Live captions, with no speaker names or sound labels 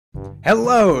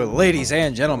Hello, ladies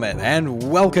and gentlemen,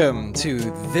 and welcome to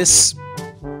this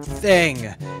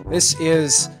thing. This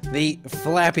is the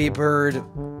Flappy Bird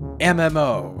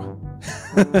MMO.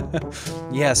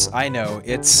 Yes, I know,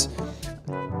 it's...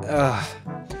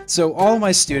 So all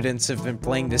my students have been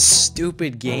playing this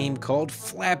stupid game called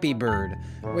Flappy Bird,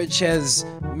 which has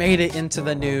made it into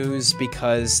the news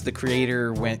because the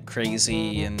creator went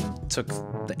crazy and took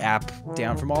the app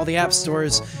down from all the app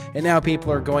stores, and now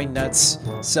people are going nuts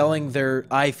selling their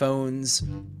iPhones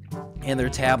and their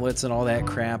tablets and all that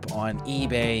crap on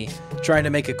eBay, trying to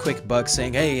make a quick buck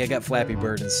saying, hey, I got Flappy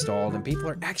Bird installed, and people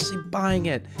are actually buying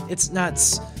it. It's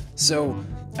nuts. So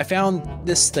I found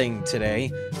this thing today,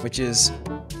 which is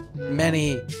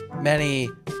many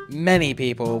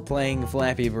people playing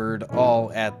Flappy Bird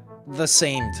all at the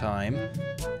same time.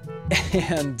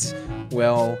 And,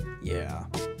 well, yeah.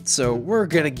 So we're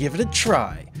gonna give it a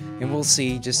try, and we'll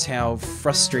see just how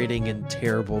frustrating and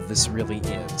terrible this really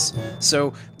is.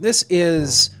 So this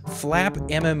is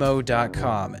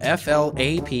flapmmo.com, FLAPMMO.com,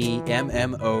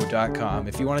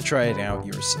 if you want to try it out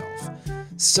yourself.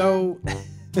 So,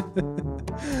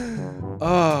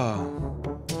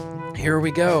 here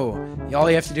we go. All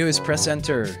you have to do is press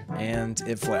enter, and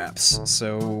it flaps.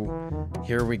 So,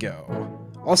 here we go.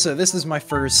 Also, this is my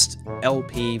first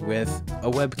LP with a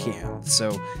webcam.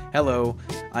 So, hello,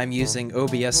 I'm using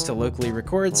OBS to locally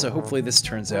record, so hopefully this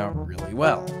turns out really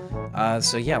well.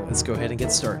 So yeah, let's go ahead and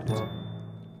get started.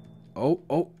 Oh,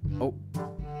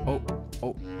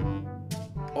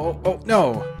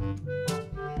 no!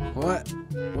 What?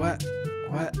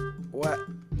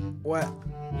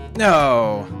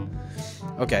 No!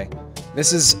 Okay,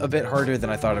 this is a bit harder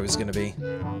than I thought it was gonna be.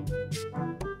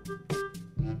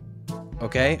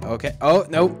 Okay. Oh,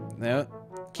 no,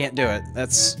 can't do it.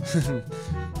 That's...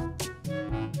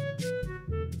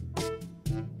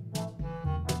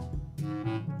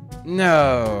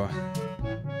 No!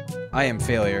 I am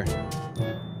failure.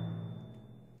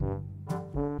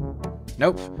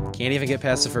 Nope, can't even get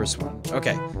past the first one.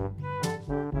 Okay.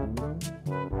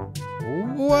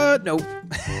 What? Nope.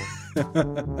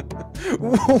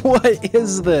 What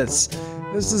is this?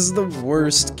 This is the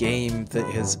worst game that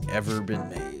has ever been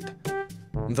made.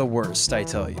 The worst, I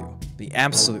tell you. The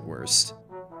absolute worst.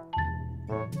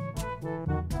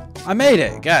 I made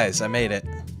it, guys, I made it.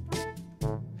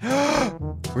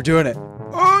 We're doing it.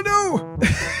 Oh no!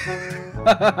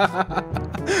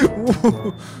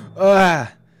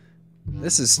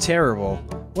 This is terrible.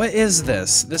 What is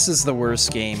this? This is the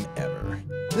worst game ever.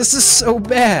 This is so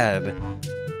bad.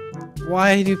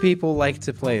 Why do people like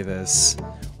to play this?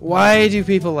 Why do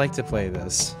people like to play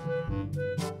this?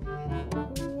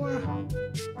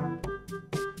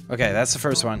 Okay, that's the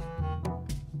first one.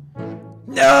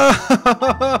 No!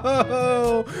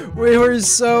 We were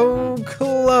so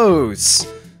close.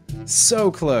 So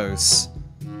close.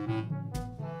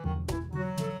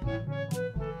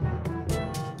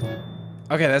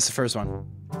 Okay, that's the first one.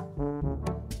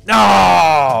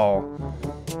 No!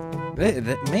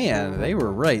 Man, they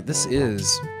were right. This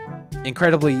is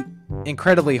incredibly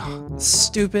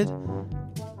stupid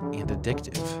and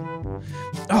addictive.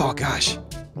 Oh, gosh.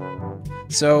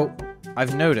 So,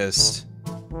 I've noticed...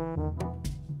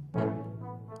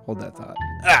 Hold that thought.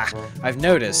 I've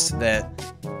noticed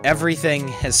that everything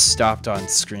has stopped on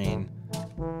screen.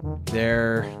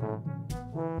 There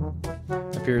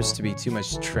appears to be too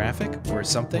much traffic or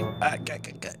something.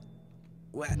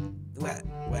 What?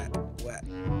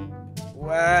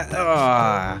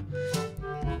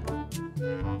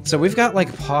 So we've got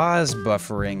like pause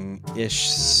buffering-ish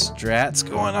strats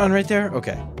going on right there.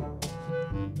 Okay.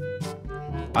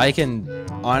 I can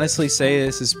honestly say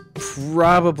this is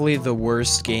probably the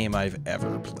worst game I've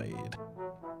ever played.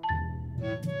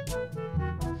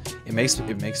 It makes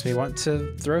me want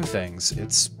to throw things.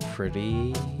 It's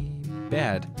pretty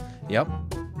bad. Yep.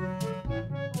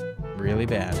 Really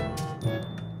bad.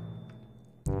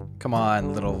 Come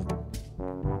on, little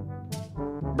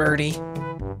birdie.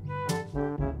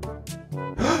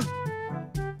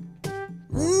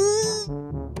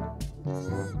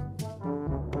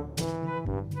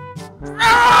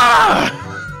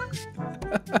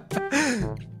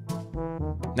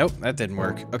 Nope, that didn't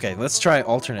work. Okay, let's try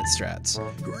alternate strats.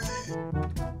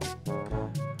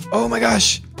 Oh my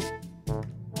gosh!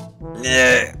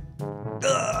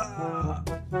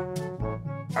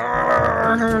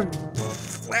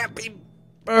 Flappy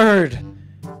Bird!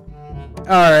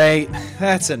 Alright,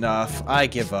 that's enough. I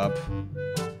give up.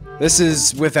 This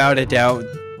is, without a doubt,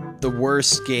 the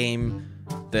worst game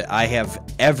that I have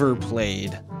ever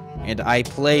played. And I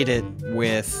played it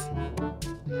with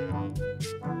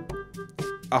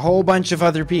a whole bunch of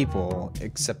other people,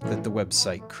 except that the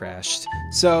website crashed.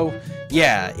 So,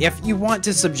 yeah, if you want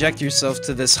to subject yourself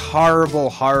to this horrible,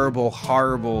 horrible,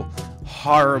 horrible,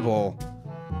 horrible,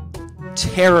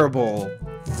 terrible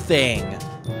thing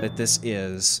that this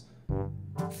is,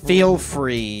 feel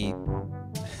free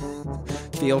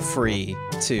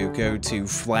to go to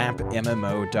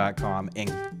flappmmo.com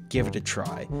and give it a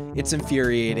try. It's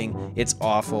infuriating, it's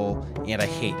awful, and I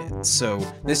hate it. So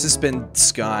this has been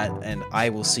Scott, and I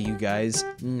will see you guys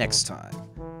next time.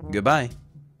 Goodbye.